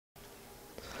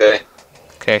Okay.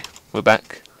 Okay, we're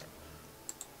back.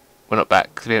 We're not back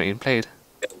because we haven't even played.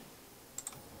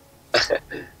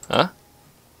 Huh?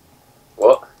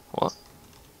 What? What?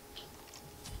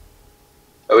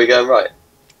 Are we going right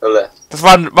or left? Just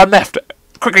run left!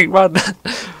 Quickly, run!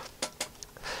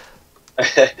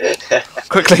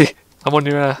 Quickly! I'm on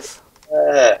your ass.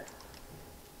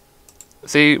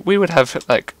 See, we would have,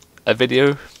 like, a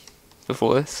video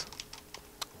before this.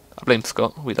 I blame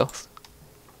Scott, we lost.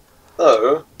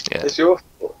 No, Yeah. it's your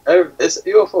fault. It's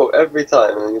your fault every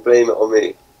time, and you blame it on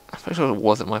me. I'm pretty sure it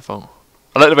wasn't my fault.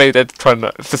 I like the way they're trying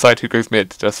to decide who goes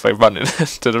mid just by running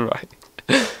to the right.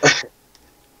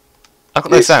 I've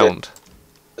got no sound.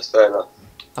 That's fair enough.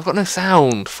 I've got no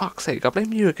sound. Fuck's sake, I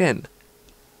blame you again.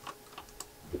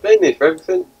 You blame me for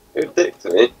everything. You're a dick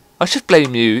to me. I should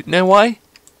blame you. You know why?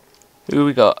 Who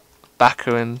we got?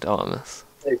 Backer and Artemis.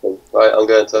 Right, I'm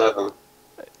going to heaven.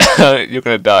 You're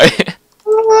gonna die.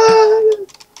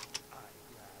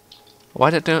 Why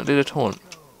did it not do the taunt?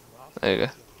 There you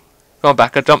go. Go on,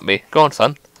 Backer, jump me. Go on,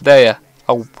 son. There ya.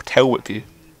 I'll tail whip you.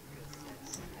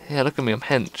 Yeah, look at me, I'm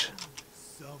hench.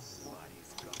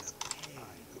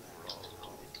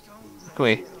 Look at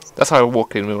me. That's how I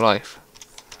walk in real life.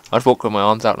 I'd walk with my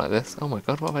arms out like this. Oh my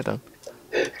god, what have I done?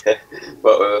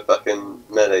 What, with a fucking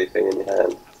melee thing in your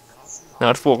hand? No,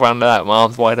 I'd walk around like that, my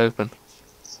arms wide open.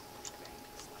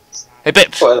 Hey,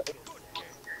 bitch! What?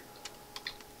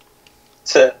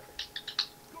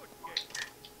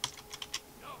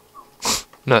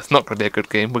 No, it's not going to be a good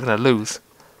game. We're going to lose.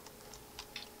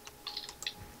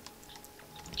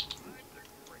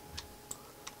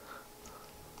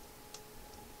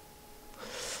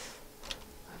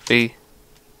 B.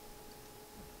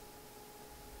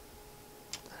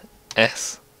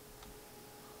 S.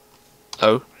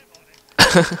 O.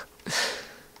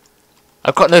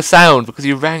 I've got no sound because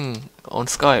you rang on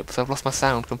Skype, so I've lost my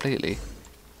sound completely.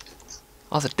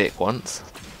 I was a dick once.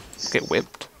 Get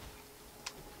whipped.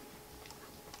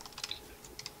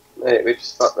 Mate, we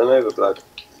just fucked them over, blood.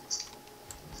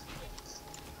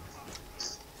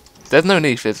 There's no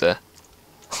niche, is there?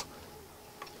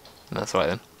 No, that's right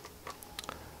then.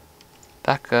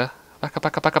 Backer.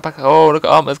 Backer. Oh, look at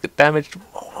Armor's get damaged.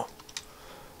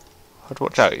 I'd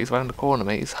watch out, he's round the corner,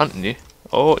 mate. He's hunting you.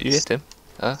 Oh, you hit him.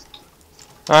 I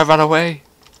ran away.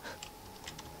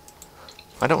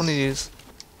 I don't want to use...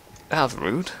 That was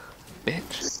rude.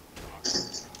 Bitch.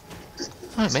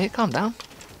 Alright, mate, calm down.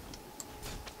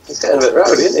 He's getting a bit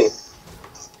rowdy, isn't he?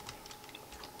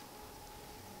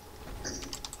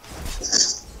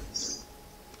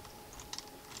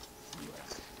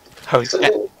 Oh,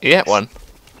 he hit one.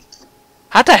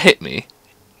 How'd that hit me?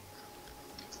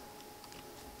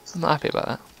 I'm not happy about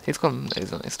that. He's gone. No,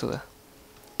 he's not. He's still there.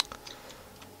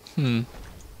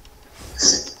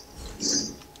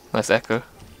 Nice echo.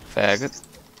 Fair good.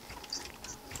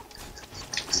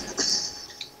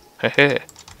 Hehe.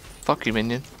 Fuck you,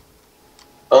 minion.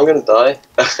 I'm gonna die.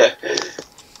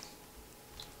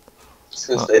 Just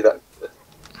gonna say that.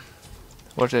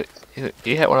 Watch it.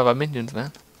 You hit one of our minions,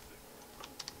 man.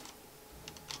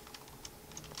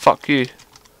 Fuck you.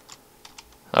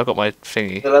 I got my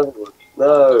thingy.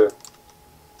 No.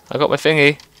 I got my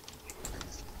thingy.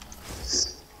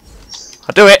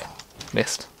 I do it!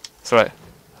 Missed. It's alright.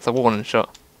 That's a warning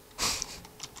shot.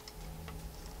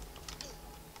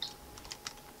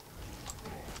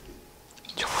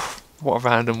 What a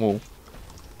random wall.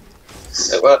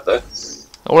 It worked though.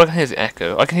 All I can hear is the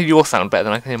echo. I can hear your sound better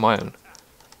than I can hear my own.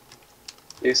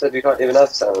 You said you can't even have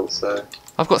sound, so...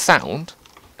 I've got sound.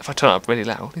 If I turn it up really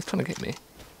loud, he's trying to get me.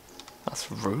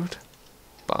 That's rude.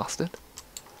 Bastard.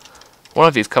 One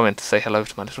of you's coming to say hello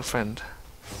to my little friend.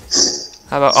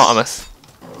 How about Artemis?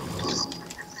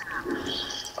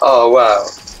 Oh wow.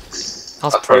 I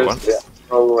was pro once. Yeah,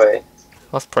 wrong way.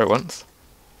 I was pro once.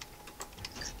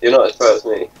 You're not as pro as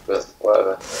me, but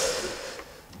whatever.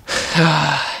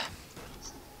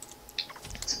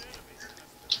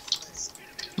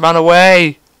 Run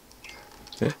away!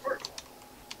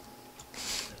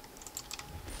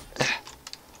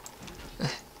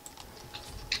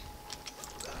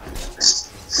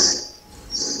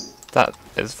 That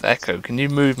is echo. Can you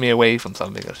move me away from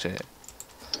something or shit?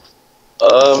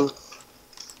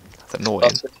 That's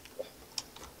annoying.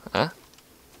 Huh?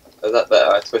 Is that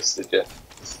better? I twisted you.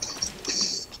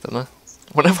 Don't know.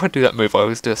 Whenever I do that move, I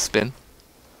always do a spin.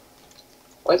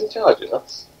 Why is he charging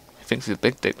us? He thinks he's a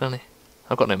big dick, doesn't he?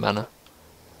 I've got no mana.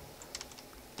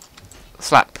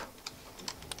 Slap.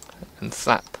 And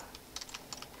slap.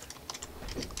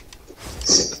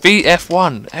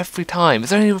 VF1 every time.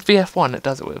 Is there only VF1 that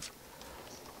does it with?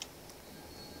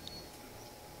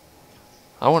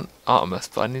 I want Artemis,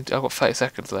 but I've got 30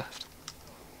 seconds left.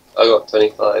 I got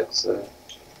 25, so...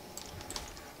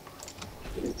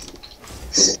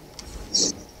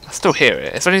 I still hear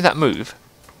it. It's only that move.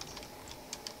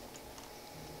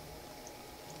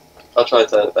 I'll try to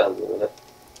turn it down in a minute.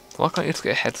 Why can't you just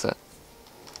get a headset?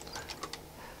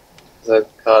 Because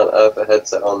I can't have a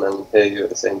headset on and hear you at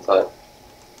the same time.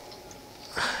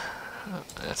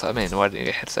 That's what I mean. Why didn't you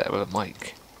get a headset with a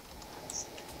mic?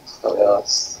 Can't be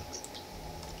asked.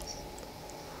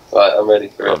 Right, I'm ready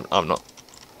for it. I'm not.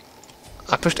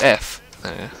 I pushed F.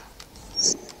 Oh,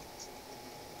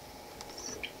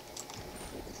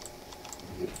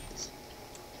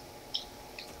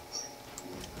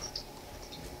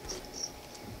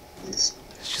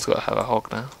 she's got to have a hog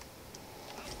now.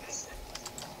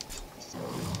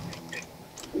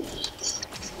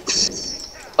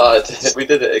 Oh, we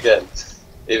did it again.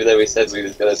 Even though we said we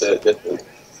was going to do it different.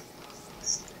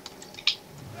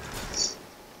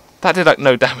 That did like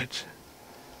no damage.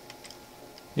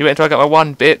 You wait until I get my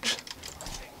one, bitch.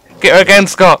 Get her again,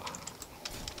 Scott!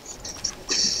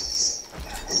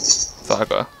 So I got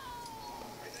her.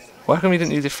 Why come you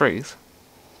didn't use your freeze?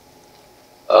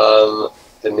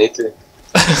 Didn't need to.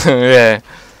 Yeah.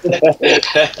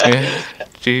 Yeah.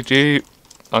 GG.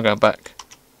 I'm going back.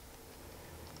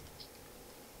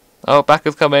 Oh, back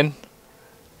is coming.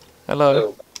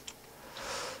 Hello.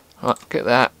 Oh. Right, get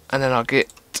that, and then I'll get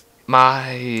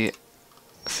my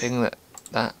thing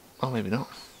that. Oh, maybe not.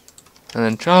 And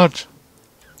then charge.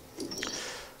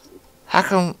 How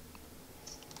come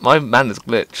my man is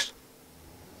glitched?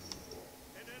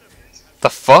 The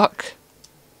fuck?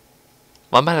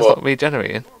 My man is What? not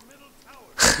regenerating.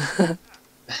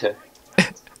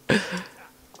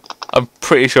 I'm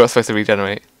pretty sure it's supposed to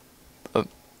regenerate.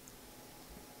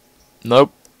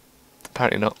 Nope.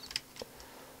 Apparently not.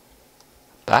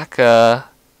 Backer.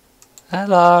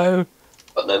 Hello.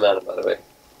 Got no mana, by the way.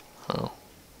 Oh.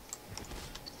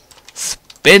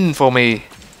 Spin for me.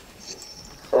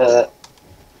 20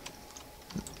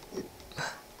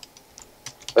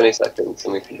 seconds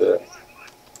and we can do it.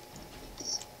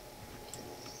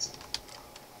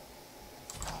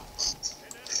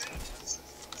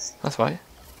 That's right.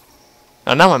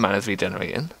 Oh, now my mana's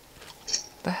regenerating.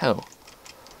 The hell?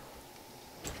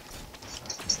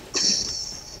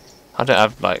 I don't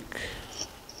have like.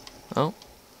 Oh.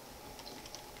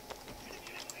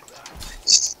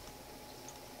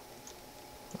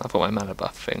 I've got my mana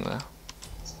buff thing there.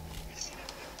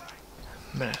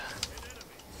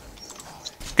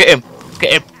 Get him!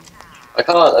 Get him! I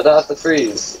can't, I don't have the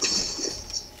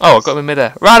freeze. Oh, I got him in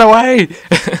midair. Run away!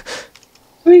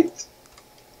 Sweet!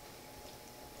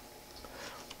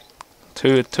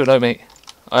 Two low, mate.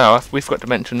 Oh, we forgot to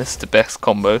mention this is the best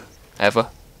combo ever.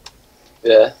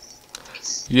 Yeah,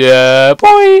 Yeah,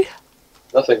 boy!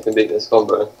 nothing can beat this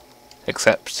combo.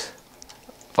 Except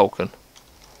Vulcan.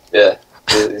 Yeah,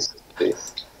 he's a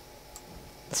beast.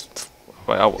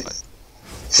 Wait,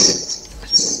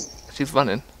 she's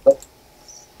running.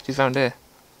 She's round here.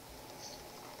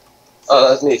 Oh,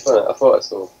 that's neat, wasn't it? I thought I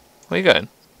saw. Where are you going?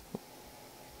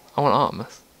 I want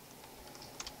Artemis.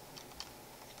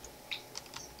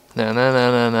 No,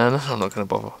 I'm not gonna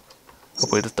bother. I'll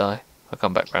probably just die. I'll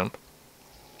come back round.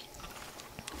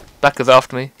 Blacker's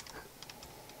after me.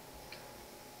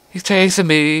 He's chasing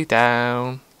me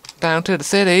down to the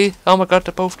city. Oh my god,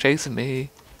 they're both chasing me.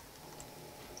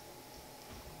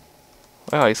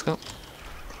 Where are you, Scott?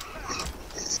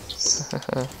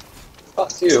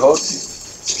 Fuck you, Hog.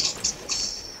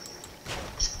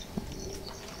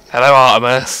 Hello,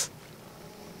 Artemis.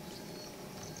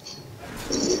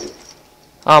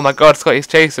 Oh my god, Scott, he's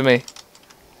chasing me.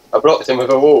 I blocked him with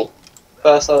a wall.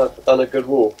 First time I've done a good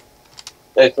wall.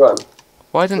 Hey, run.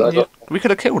 Why didn't you? We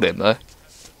could have killed him though.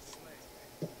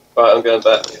 Right, I'm going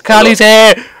back. Carly's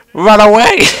here! Run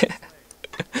away!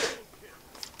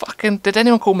 Fucking, did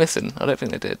anyone call missing? I don't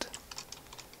think they did.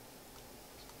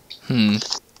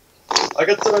 I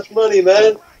got so much money,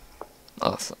 man.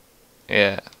 Oh,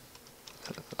 yeah.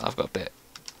 I've got a bit.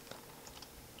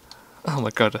 Oh my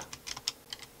god.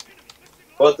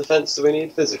 What defense do we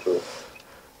need? Physical.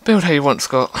 Build how you want,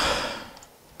 Scott.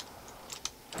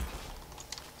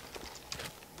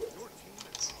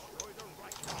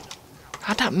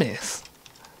 How'd that miss?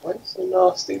 Why are you so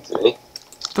nasty to me?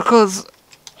 Because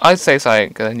I'd say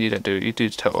something and then you don't do it. You do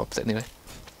the total opposite anyway.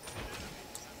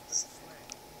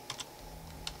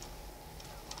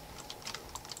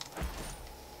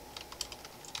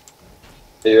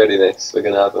 Are you ready, Mace? We're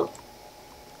gonna have him.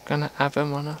 Gonna have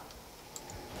him on a...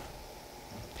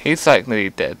 He's like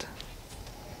nearly dead.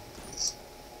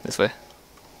 This way.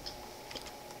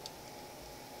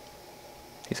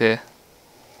 He's here.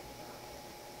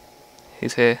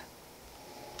 He's here.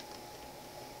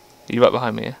 Are you right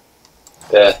behind me, yeah?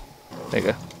 Yeah. There you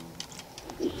go.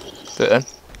 Do it then.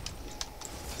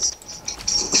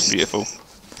 Beautiful.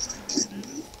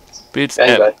 Beards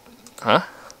Gang bang. huh?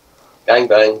 Gang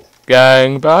bang.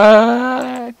 Gang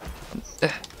bang!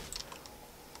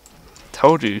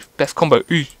 Told you. Best combo.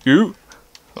 You.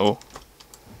 Oh.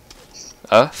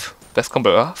 Earth. Best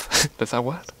combo Earth. Does that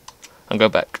work? I'm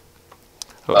going back.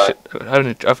 Oh Right. shit.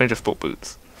 I've only just bought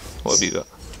boots. What have you got?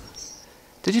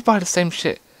 Did you buy the same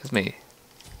shit as me?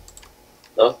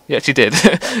 No? Yeah, she did.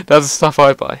 That's the stuff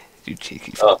I buy. You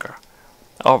cheeky fucker.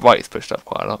 Oh, right, it's pushed up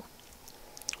quite a lot.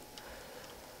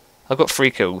 I've got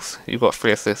 3 kills. You've got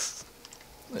 3 assists.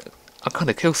 I'm kind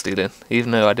of kill stealing,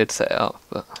 even though I did set it up,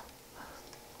 but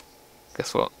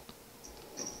guess what?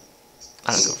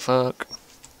 I don't give a fuck.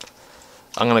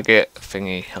 I'm gonna get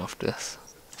thingy after this.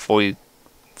 Void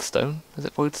stone? Is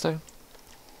it void stone?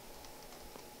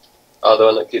 Oh, the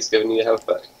one that keeps giving you your health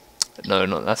back. No,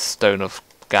 not that's stone of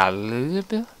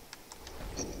Galibia.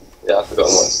 Yeah, I forgot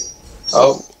what.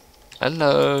 Oh,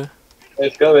 Hello.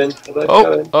 it's going. It's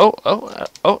Oh,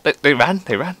 going. they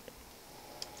ran.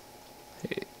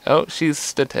 Oh, she's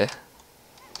stood here.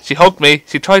 She hogged me.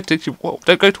 She tried to. Whoa,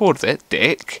 don't go towards it,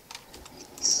 dick.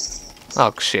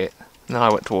 Oh shit. And then I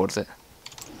went towards it.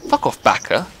 Fuck off,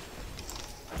 backer.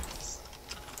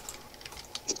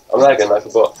 I'm lagging like a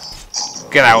bot.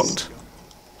 Get out.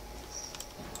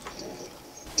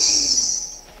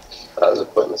 That was a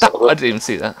pointless That, little I didn't even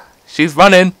see that. She's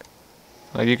running.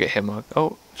 Oh, you get him.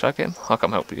 Oh, should I get him? I'll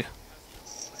come help you.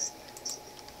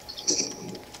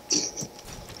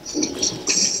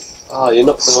 Ah, you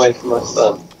knocked him away from my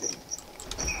stun.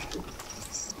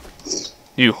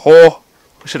 You whore.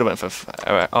 We should have went for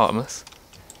Artemis.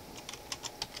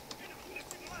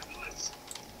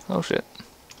 Oh shit.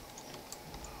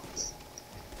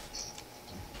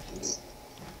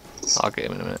 I'll get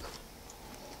him in a minute.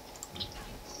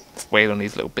 Let's wait on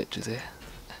these little bitches here.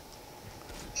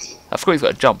 I forgot he's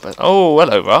got a jump. Oh,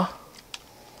 hello, Ra.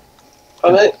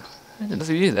 Oh, mate. I didn't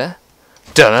see you there.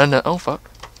 Dun. Oh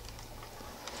fuck.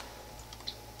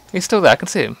 He's still there. I can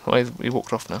see him. Oh, he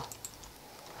walked off now.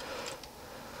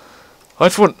 I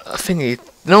thought a thingy.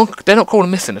 No, they're not calling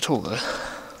missing at all though,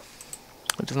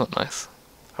 which is not nice.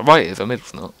 A right is, a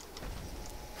middle's not.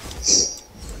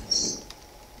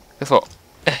 Guess what?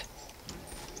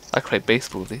 I can play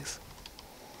baseball with these.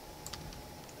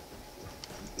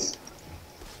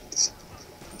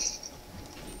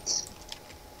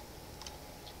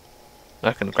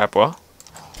 I can grab one.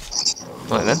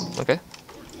 Right then, okay.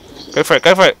 Go for it,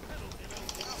 go for it!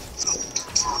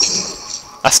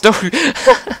 I still...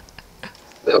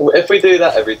 If we do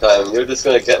that every time, you're just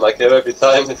going to get my kill every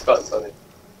time. It's quite funny.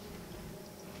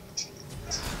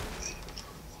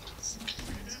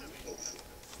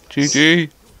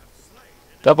 GG.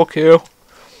 Double kill.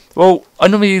 Well, I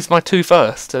normally use my 2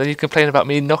 first, and then you complain about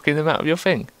me knocking them out of your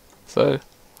thing. So...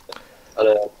 I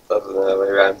don't know. That's the way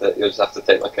around it. You'll just have to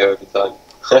take my kill every time.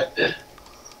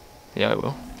 Yeah, I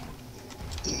will.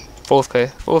 Four's clear.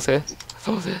 Four's here.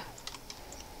 Four's here.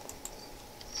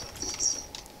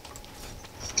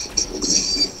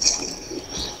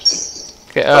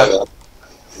 Get up.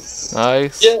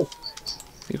 Nice. Yeah.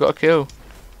 You got a kill.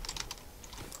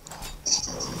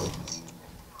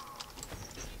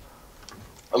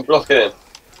 I'm blocking.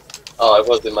 Oh, I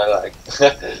was in my lag.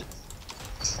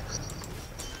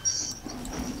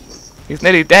 He's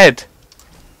nearly dead.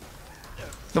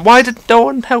 Why did no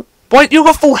one help? Why you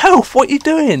got full health? What are you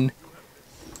doing?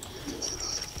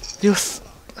 You're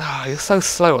you're so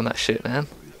slow on that shit, man.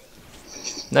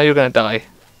 Now you're gonna die.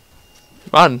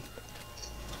 Run.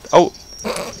 Oh,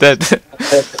 dead.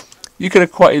 You could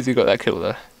have quite easily got that kill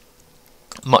though.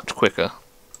 Much quicker.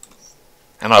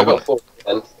 And I got 4 in the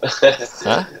end.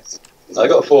 Huh? I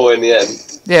got 4 in the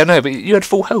end. Yeah, no, but you had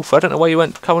full health. I don't know why you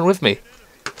weren't coming with me.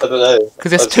 I don't know.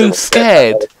 Because you're too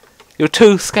scared. You're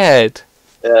too scared.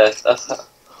 Yeah,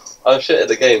 I'm shit at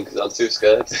the game because I'm too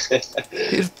scared.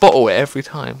 You just bottle it every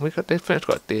time. They've pretty much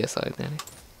got a DSI nearly.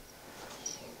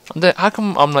 How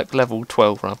come I'm like level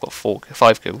 12 and I've got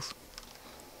 5 kills?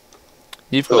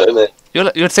 You've got you're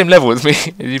the same level as me.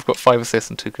 And you've got 5 assists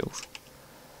and 2 kills.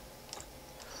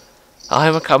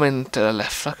 I'm coming to the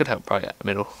left. I could help right at the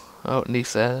middle. Oh,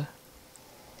 Neef's there.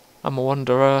 I'm a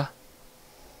wanderer.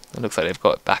 It looks like they've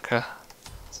got backer.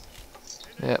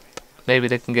 Yep. Maybe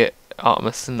they can get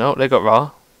Artemis. No, they got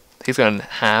Ra. He's going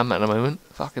ham at the moment.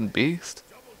 Fucking beast.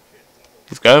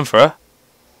 He's going for her.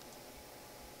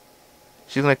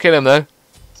 She's gonna kill him though.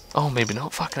 Oh, maybe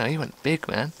not. Fucking hell, you went big,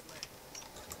 man.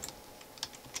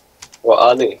 What,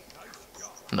 Arnie?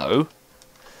 No.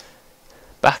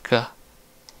 Backer.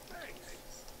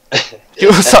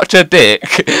 You're such a dick.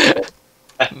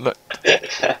 No,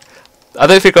 I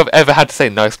don't think I've ever had to say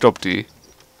nice job to you.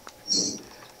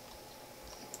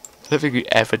 I don't think you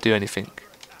ever do anything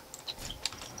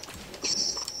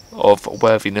of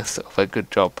worthiness of a good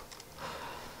job.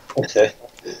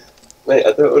 Mate,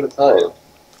 I do it all the time.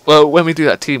 Well, when we do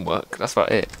that teamwork, that's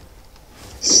about it.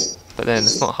 But then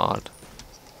it's not hard.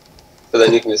 But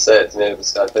then you can just say it to me over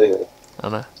Skype anyway. I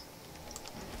know.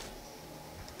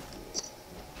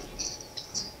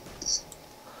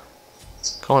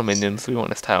 Come on, minions, we want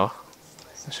this tower.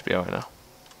 That should be alright now.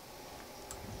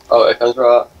 Oh, it comes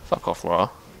right up. Fuck off, Ra.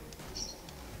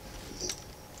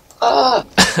 Ah!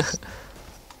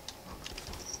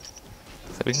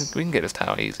 So we can get this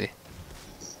tower easy.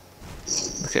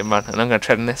 Look at him run, and I'm going to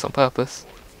tread on this on purpose.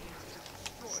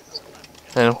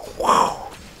 And wow.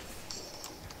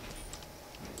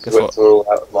 Guess Whipped what? them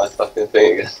all out of my fucking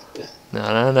thing again. No.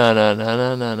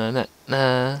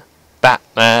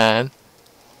 Batman.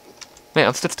 Mate,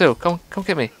 I'm stood still. Come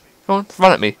get me. Come on,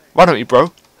 run at me. Run at me,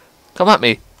 bro. Come at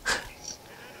me.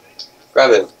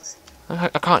 Grab him. I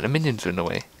can't, the minions are in the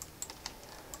way.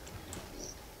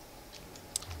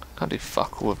 Can't do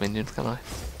fuck all with minions, can I?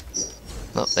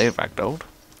 Not they've ragdolled.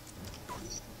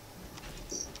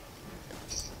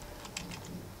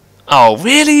 Oh,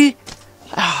 really?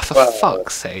 Ah, for Wow.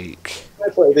 fuck's sake. No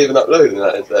point of even uploading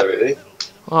that, is there really?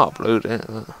 I'll upload it.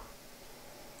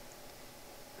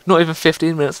 Not even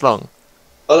 15 minutes long.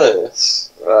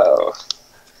 Honest. Wow.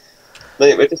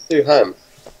 Mate, we're just too ham.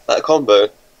 That combo.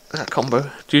 That combo.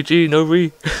 GG, no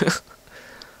re.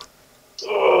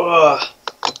 Oh.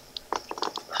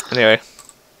 Anyway.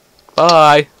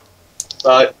 Bye.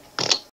 Right.